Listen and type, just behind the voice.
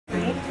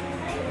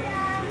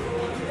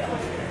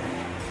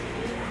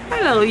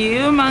Hello,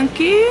 you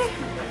monkey.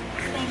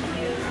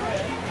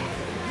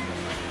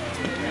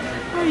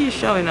 What are you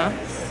showing us?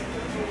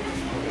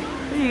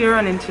 Where are you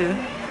running to?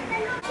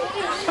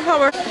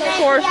 Our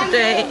fourth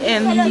day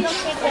in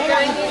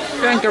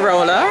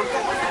Fuengirola,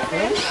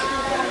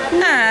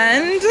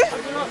 and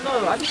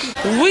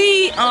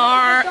we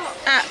are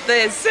at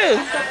the zoo.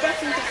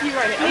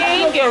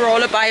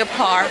 Fuengirola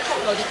Bioparc.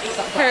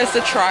 Here's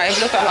the tribe.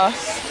 Look at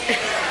us.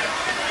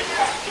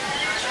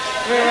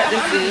 We're at the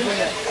zoo.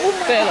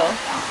 Fellow.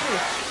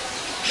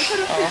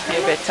 Oh,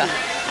 you're better.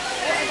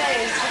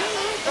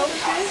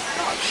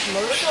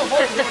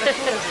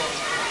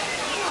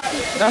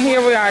 Now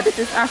here we are. This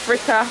is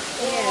Africa.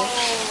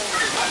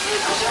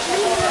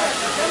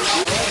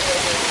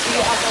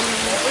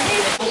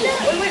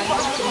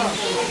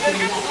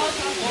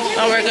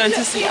 Now we're going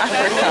to see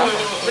Africa.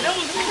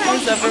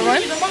 Here's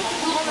everyone.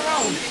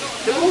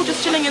 They're all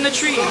just chilling in the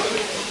tree.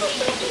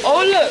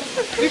 Oh look!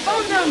 We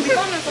found them! We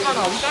found them,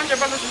 Savannah. We found your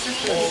brothers and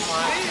sisters.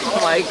 Oh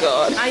my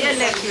god. I am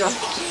nephew.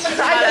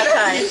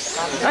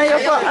 I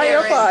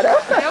your father.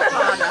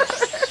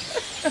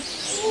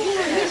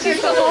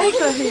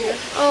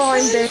 Oh,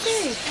 I'm Bex.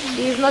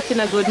 He's not in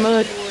a good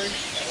mood.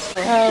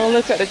 Oh,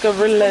 look at the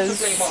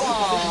gorillas.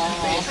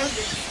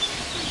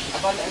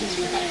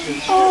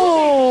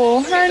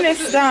 Oh,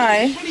 Ernest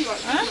died.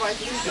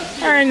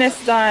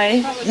 Ernest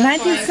died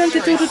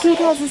 1972 to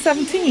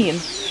 2017.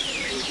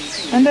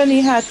 And then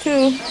he had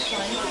two. Look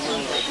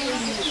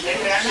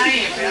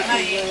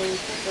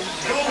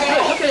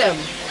at them.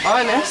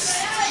 Ernest,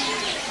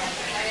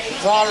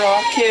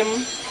 Zara,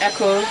 Kim,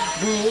 Echo,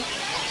 Boo,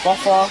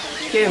 Buffer,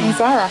 Kim.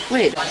 Zara,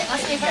 wait.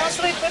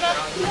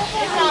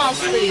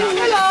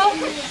 Hello.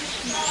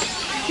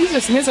 He's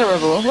just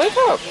miserable. Wake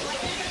up.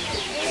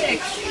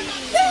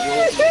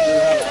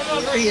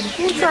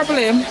 Who trouble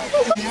him?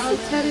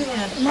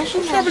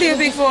 Who trouble you,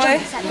 big boy?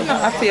 You're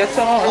not happy at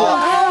all.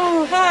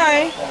 Oh,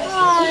 hi.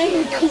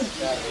 Hi.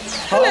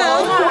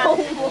 Hello.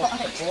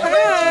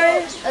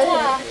 Hi.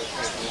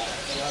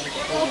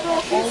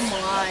 Oh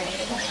my.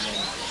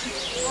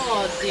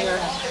 Oh dear.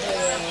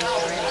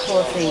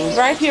 Poor thing.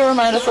 Right here,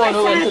 remind us when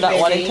we went to that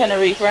one in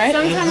Tenerife, right?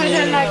 Sometimes I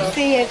don't like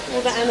seeing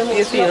all the animals.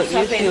 You feel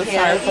sorry for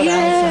them.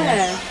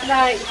 Yeah.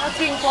 Like, I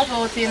think what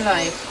out in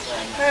life.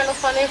 Turn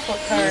up on their foot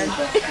turn.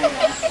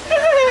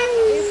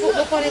 You put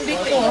up on him big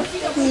toe.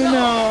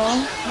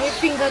 No. You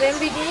finger them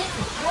biggie.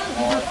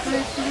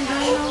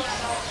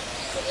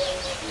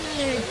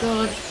 Oh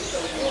God.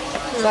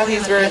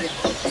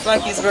 It's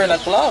like he's wearing a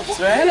gloves,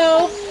 right?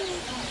 Hello.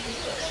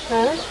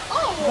 Huh?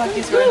 It's like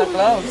he's wearing a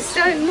gloves.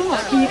 Don't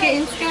look. You're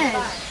getting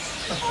scared.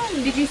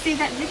 Did you see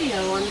that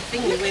video on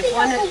thingy with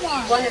one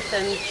of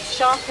them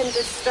sharpened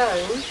a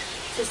stone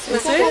to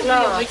smash the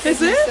glass?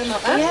 Is it?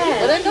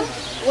 Yeah.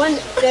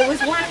 There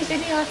was one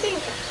video, I think,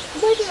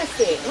 where did I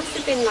see it? It must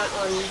have been like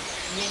on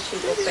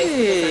YouTube or Facebook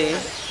or something.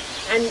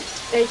 And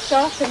they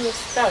sharpened the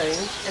stone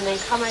and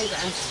then come over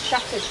and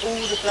shattered all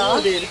the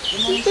glass.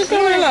 It's a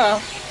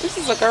gorilla.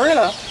 This is a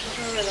gorilla.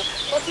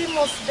 What in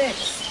was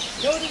this?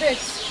 Your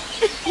this?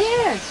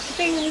 Yeah, the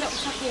thing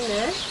looked up in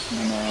there.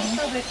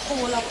 So they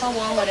call up a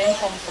wall where they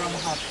come from.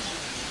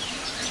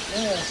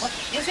 Yeah.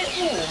 Was it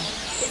warm?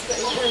 It's got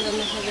his hand on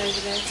the head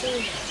over there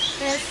too.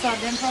 Yes, so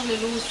then probably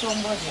lose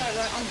somebody.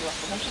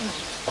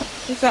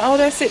 Is that how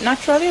they sit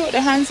naturally with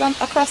their hands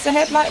across the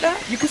head like that?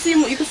 You can see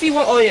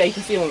one. Oh yeah, you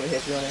can see one with here,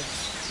 to be honest.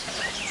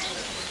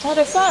 Oh,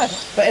 they're sad.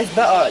 But it's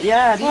better,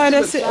 yeah. Why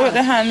they sit with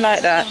the hand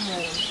like that?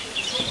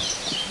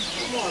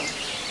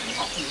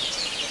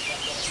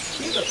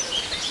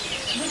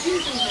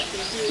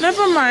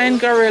 Never mind,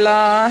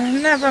 gorilla.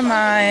 Never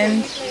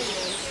mind.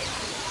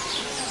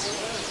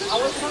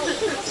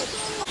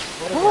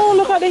 Oh,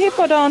 look at the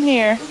hippo down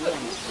here.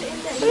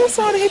 I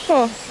saw the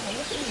hippo.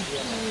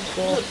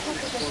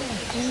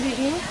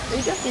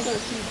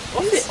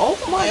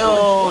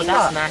 Oh,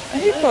 that's nice. A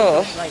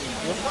hippo.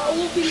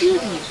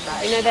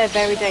 You know they're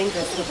very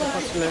dangerous with the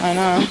customers. I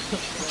know.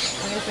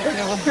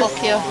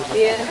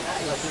 Yeah.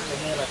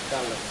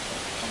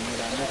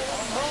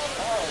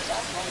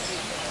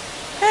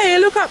 Hey,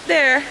 look up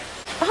there.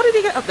 How did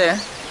he get up there?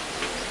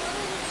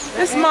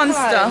 This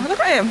monster. Look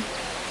at him.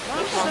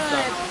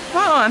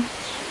 Come on.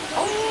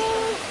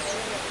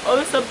 Oh,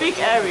 it's a big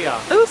area.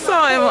 Who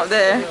saw him up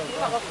there?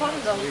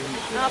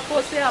 Now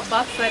post your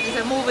backside, you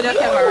say move with your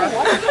camera.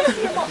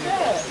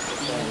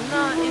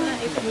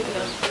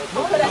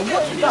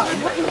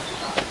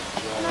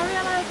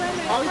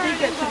 How did they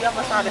get to the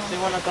other side if they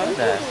want to go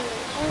there?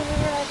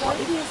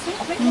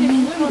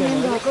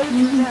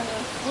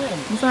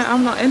 It's like,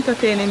 I'm not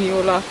entertaining you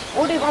a lot.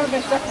 Oh, they've all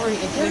been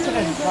separated.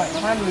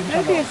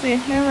 Look you see,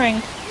 her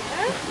ring.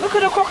 Look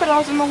at the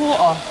crocodiles in the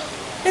water.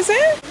 Is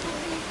it?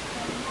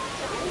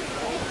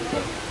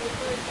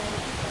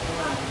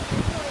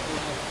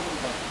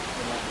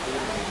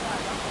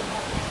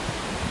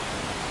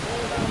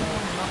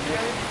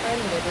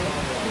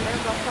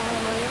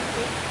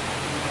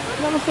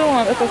 Let me see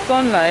one with the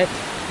sunlight.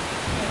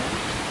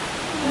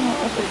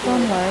 Oh, with the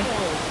sunlight.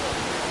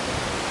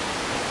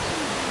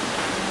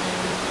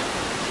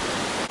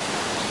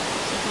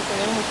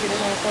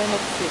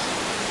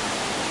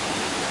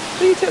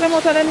 So you take them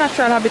out of their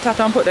natural habitat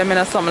and put them in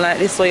a something like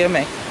this so you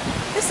make.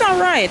 It's not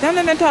right. And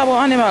then they talk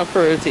about animal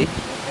cruelty.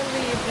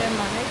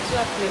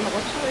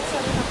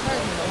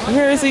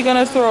 Where is he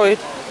gonna throw it?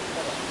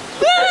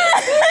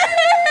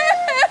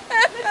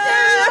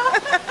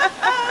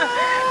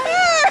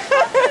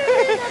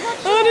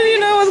 How did you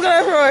know I was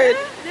gonna throw it?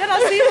 Did I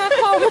see my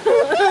comment?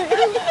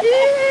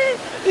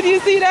 Did you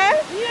see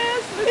that?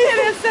 Yes, look at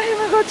it, say I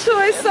got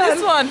choice son.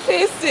 This one,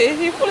 tasty.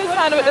 He put his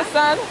hand with the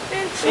sand.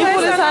 He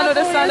put his hand with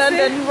the sand and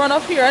then run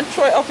up here and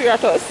throw it up here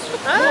at us.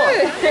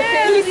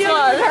 Yes, you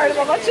heard him,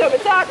 I got you,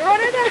 but talk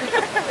running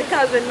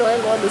because they know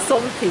I'm going to do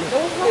something.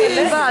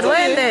 It's bad,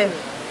 when there?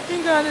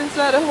 He got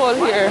inside the hole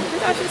here.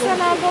 Because she said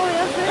I'm going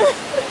to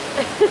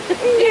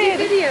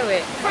video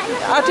it.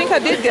 I think I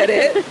did get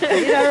it.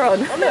 Did I run?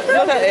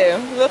 Look at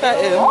him. Look at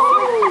him.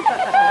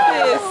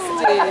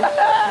 Tasty.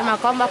 I'm going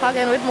to come back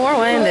again with more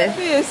when there.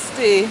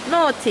 Tasty.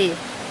 Naughty.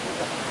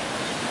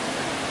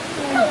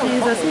 Oh,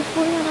 Jesus, he's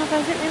pulling on up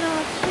and sitting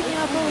up, picking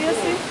up over, you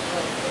see?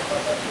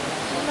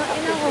 I'm not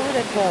in a hole with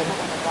it, God.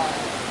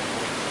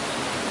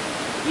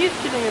 He's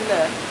chilling in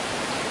there.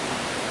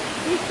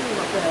 He's chilling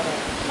up there.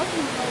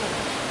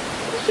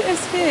 Look at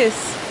his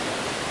face.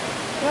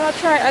 You want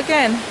to try it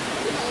again?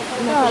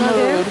 No,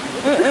 dude.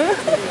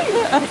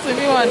 Ask if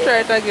you want to try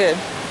it again.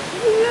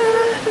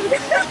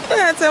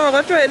 Yeah, so I'm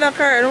going to try it in the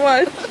car and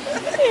what?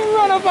 He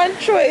run up and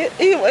throw it.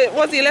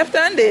 Was he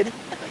left-handed?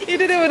 He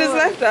did it with his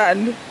left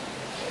hand.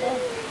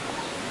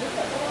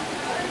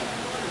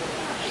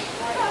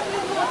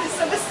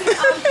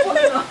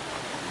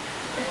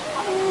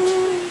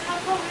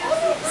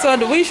 So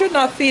we should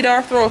not feed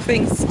or throw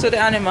things to the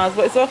animals,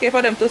 but it's okay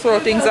for them to throw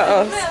things at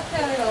us.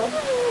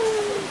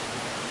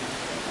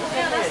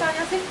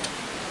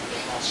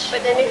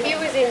 But then if you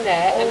was in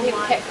there and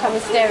people kept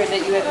coming staring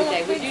at you every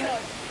day, would you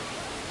not?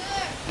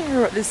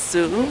 Here at the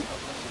zoo.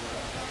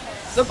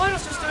 The bird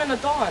was just doing a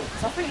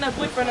dance. I think they're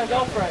boyfriend and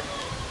girlfriend.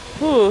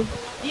 Who?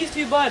 These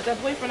two birds, they're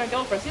boyfriend and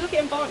girlfriend. See, look at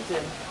him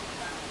dancing.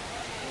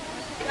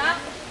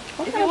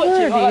 What If kind you of watch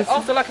bird it, are these?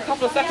 after like a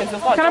couple of seconds,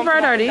 it's What like kind of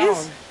bird are jumping up and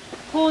these? down.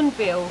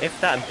 Hornbill. If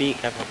that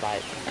beak ever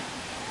bites.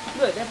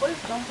 Look, they're both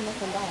jumping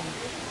up and down.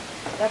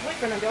 They're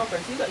boyfriend and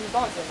girlfriend. See, look, he's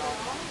dancing now.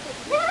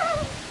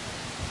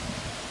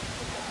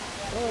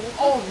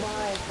 Oh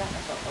my God.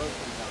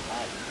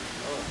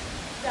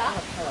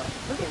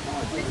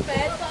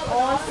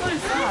 Oh, it's so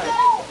sad.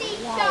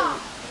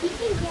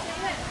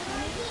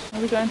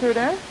 Are we going through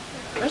there?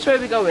 Which way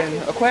we going?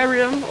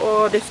 Aquarium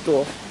or this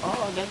door?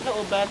 Oh, there's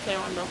little birds here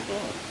on the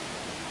floor.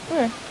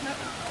 Where?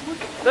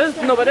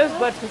 No, but those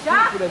birds can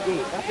sleep through the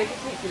gate. They can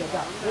sleep through the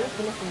gap.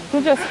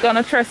 We're just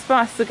gonna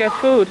trespass to get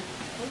food.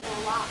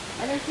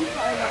 And then she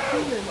started like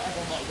filming and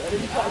whatever, and then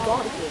she started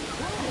dancing.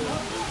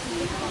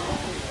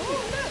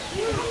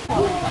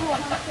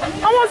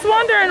 I was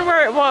wondering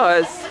where it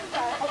was.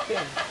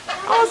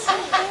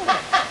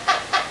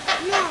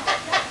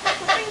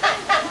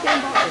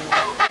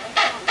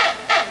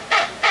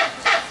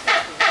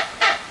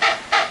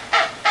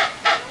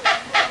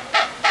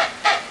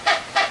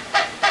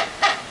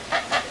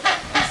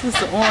 This is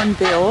the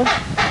hornbill.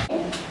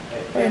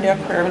 Where the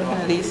aquarium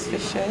and these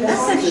fishes.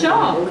 There's a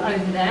shark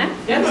over there.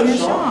 There's a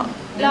shark.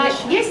 Like,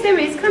 yes, there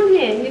is. Come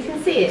here. You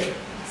can see it.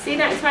 See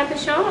that type of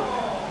shark?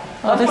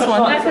 Oh, this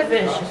one. Like a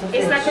fish.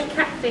 It's like a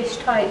catfish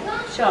type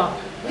shark.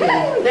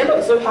 They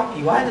look so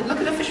happy. Why? Look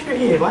at the fish right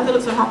here. Why do they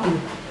look so happy?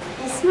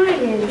 It's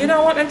smiling. You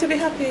don't want them to be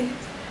happy.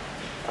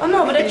 Oh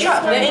no, but they're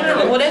trapped. They're in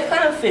the. Well, they're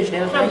kind of fish.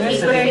 They're Come,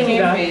 eat my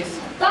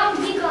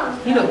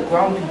finger. You look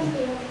grumpy.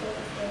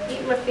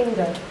 Eat my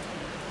finger.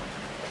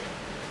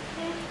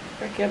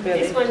 Break your belly.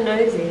 This one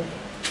nosy.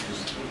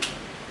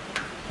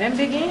 Them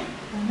biggie?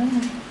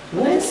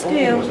 Nice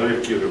scale.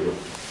 Very cute.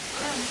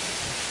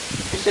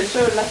 It's just so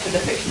left to the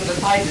fish for the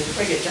tigers.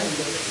 Frigate them.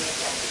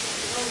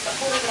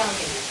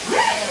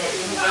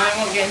 I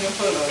won't get in your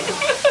photo.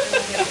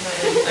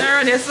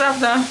 Aaron, yourself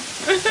now.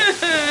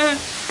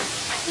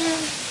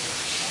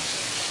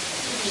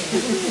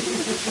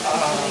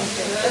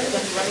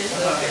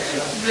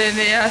 Blame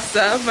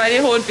yourself by the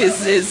whole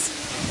business.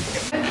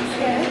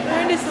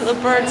 We're in this little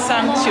bird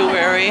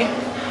sanctuary.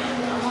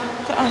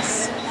 Look at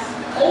us.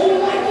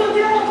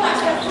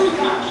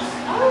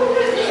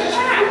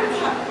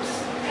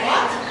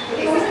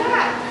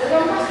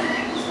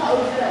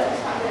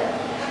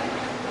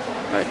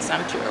 Bird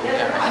sanctuary we are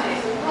in.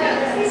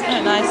 It's kind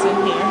of nice in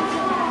here.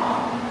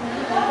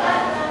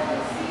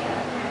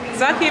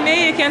 Zaki,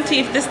 maybe you can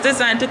teach this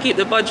design to keep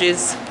the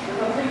budgies.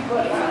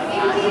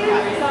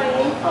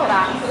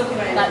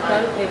 That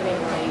don't live in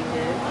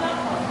cages.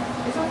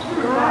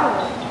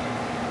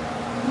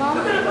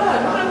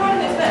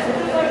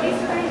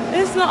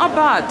 It's not a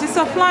bat, it's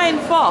a flying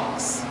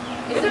fox.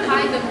 It's a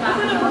kind of bat.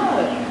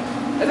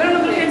 Is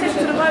anyone going to pay attention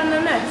to the bird in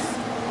the nest?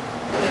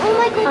 Oh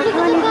my God, look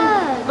at the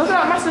bird. Look at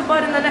that massive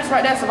bird in the nest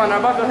right there, Savannah,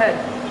 above your head.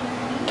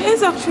 It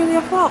is actually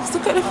a fox,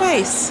 look at the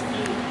face.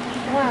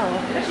 Wow.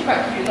 It's actually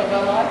quite cute, not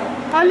gonna lie.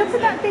 Oh, look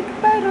at that big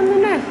bird on the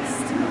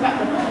nest.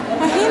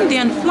 A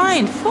Indian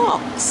flying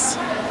fox.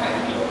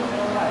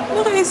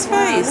 Look at his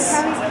face.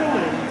 How he's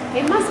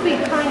clean. It must be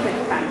kind of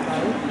cracked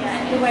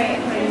though. The way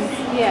it cleans.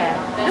 Yeah.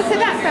 Look at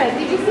that bird.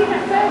 Did you see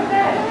that bird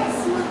there?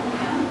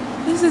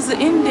 This is the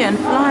Indian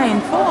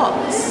flying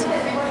fox.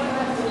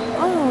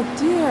 Oh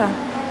dear.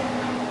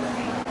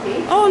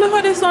 Oh, look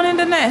at this one in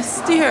the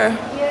nest here.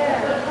 Yeah.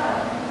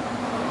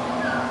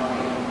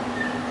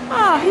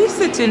 Ah, he's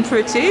sitting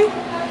pretty.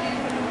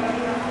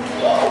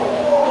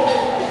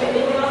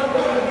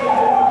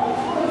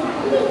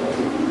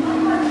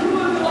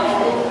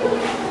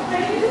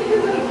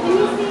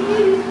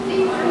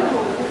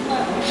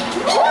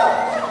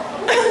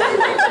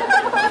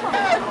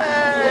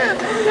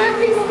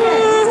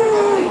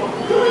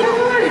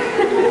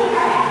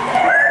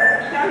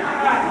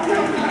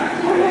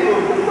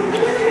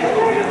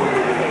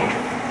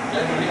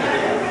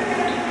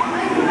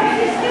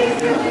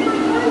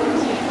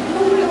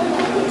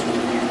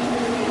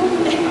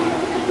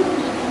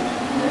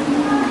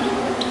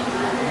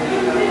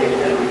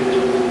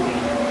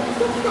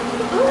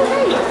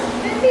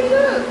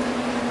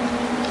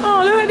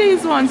 Oh, look at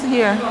these ones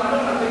here.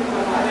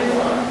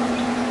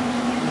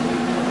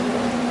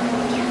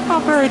 Oh,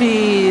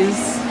 birdies.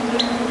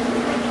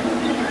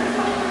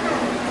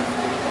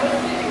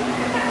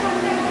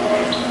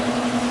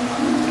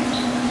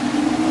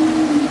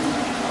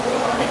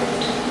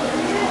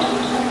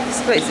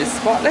 This place is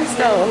spotless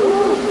though.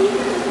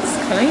 It's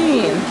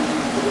clean.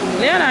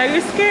 Leona, are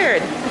you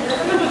scared?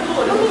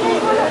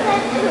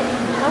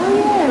 Oh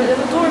yeah.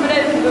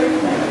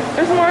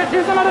 There's more,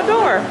 there's another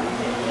door.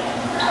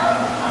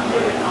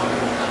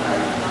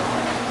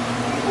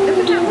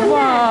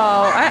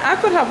 Wow, I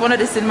could have one of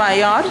this in my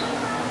yard.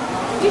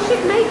 You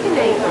should make an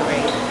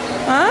aviary.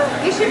 Huh?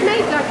 You should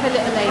make like a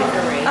little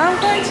aviary. I'm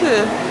going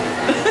to.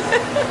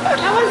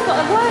 That one's got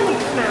a whirling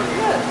snout,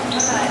 look.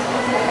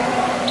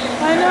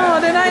 I know,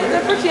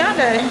 they're pretty, aren't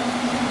they?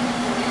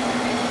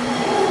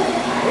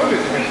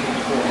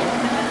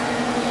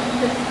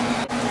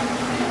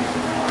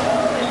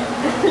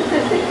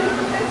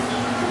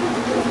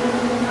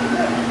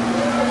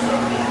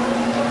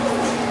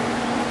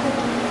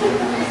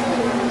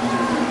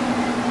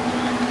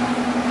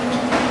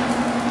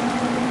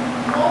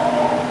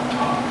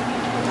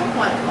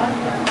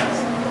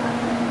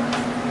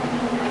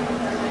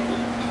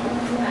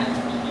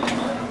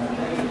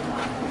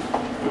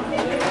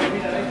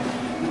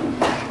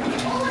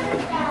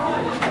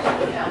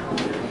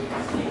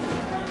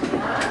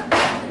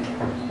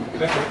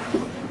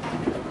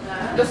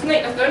 The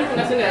snake, that's the only thing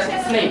that's in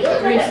there. Snake, a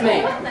green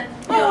snake.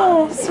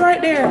 Oh, it's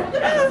right there.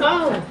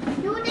 Oh.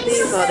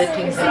 These are the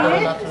things that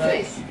are not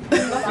like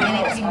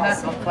anything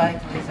that look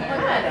like this.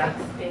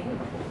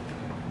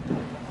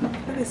 Look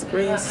at this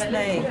green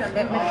snake.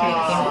 Let me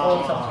take him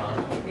also.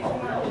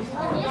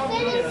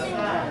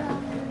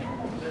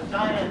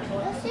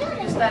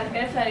 Ju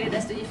starkare färger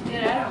desto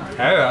giftigare.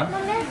 Ja, ja.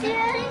 Men jag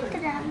ser inte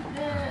den.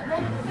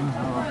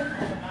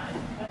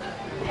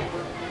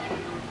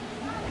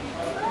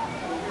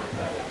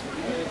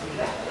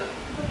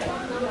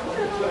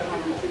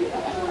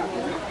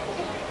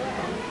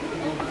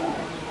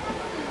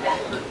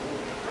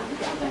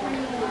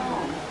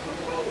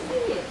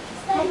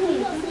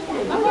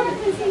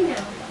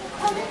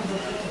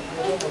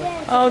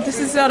 Oh, this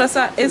is the other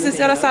side. Is this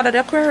the other side of the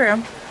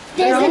aquarium?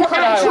 There's an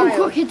actual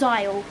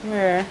crocodile.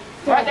 Where?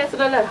 Right there to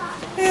the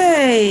left.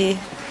 Hey.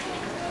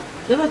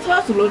 There's a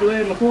turtle all the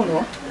way in the corner.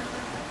 Look,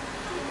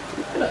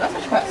 that's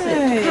actually quite sick.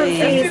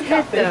 Hey. His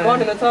head There's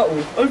one in the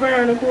turtle over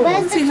there in the corner.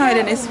 Where's What's he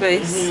hiding his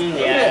face?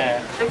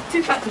 Yeah. There's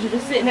two factors. You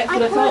just sit next to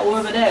the turtle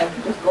over there.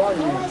 Just go on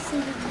there.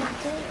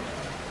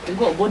 We've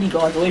got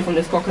bodyguards away from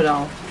this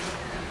crocodile.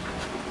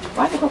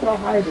 Why is the crocodile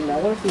hiding there?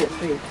 I want to see its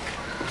face.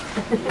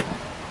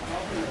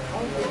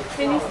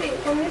 Can you see it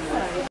from this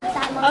side?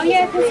 Oh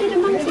yeah, I can see the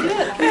monkey,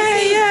 look.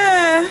 Hey,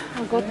 yeah.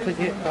 Oh God,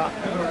 forget that.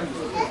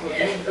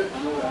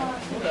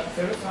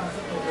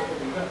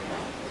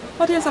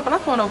 Oh, there's a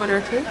black one over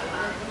there too.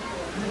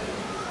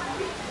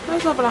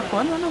 There's a black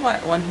one and a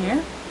white one here.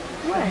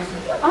 Where?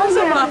 There's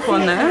a black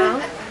one there.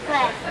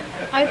 Where?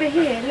 Over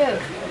here,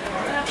 look.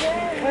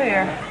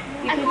 Where?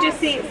 You can just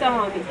see its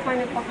arm. It's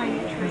kind of behind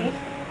the tree.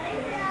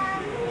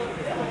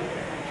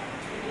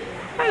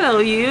 Hello,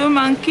 you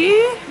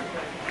monkey.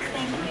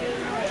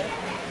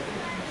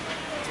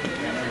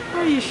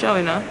 Where are you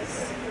showing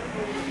us?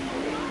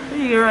 Where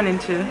are you running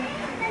to?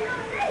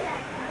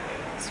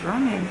 It's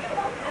running.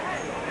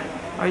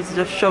 Or is it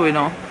just showing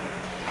off?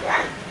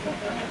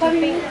 I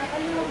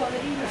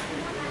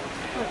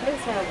don't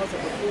say I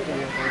wasn't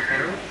recording.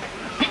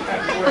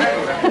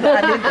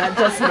 I did that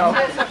just now.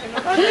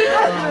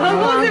 I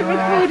wasn't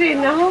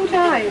recording the whole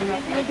time.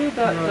 I did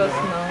that just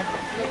now.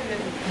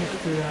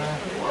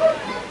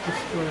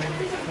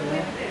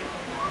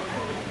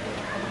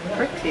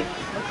 Pretty.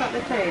 Look at the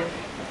tail.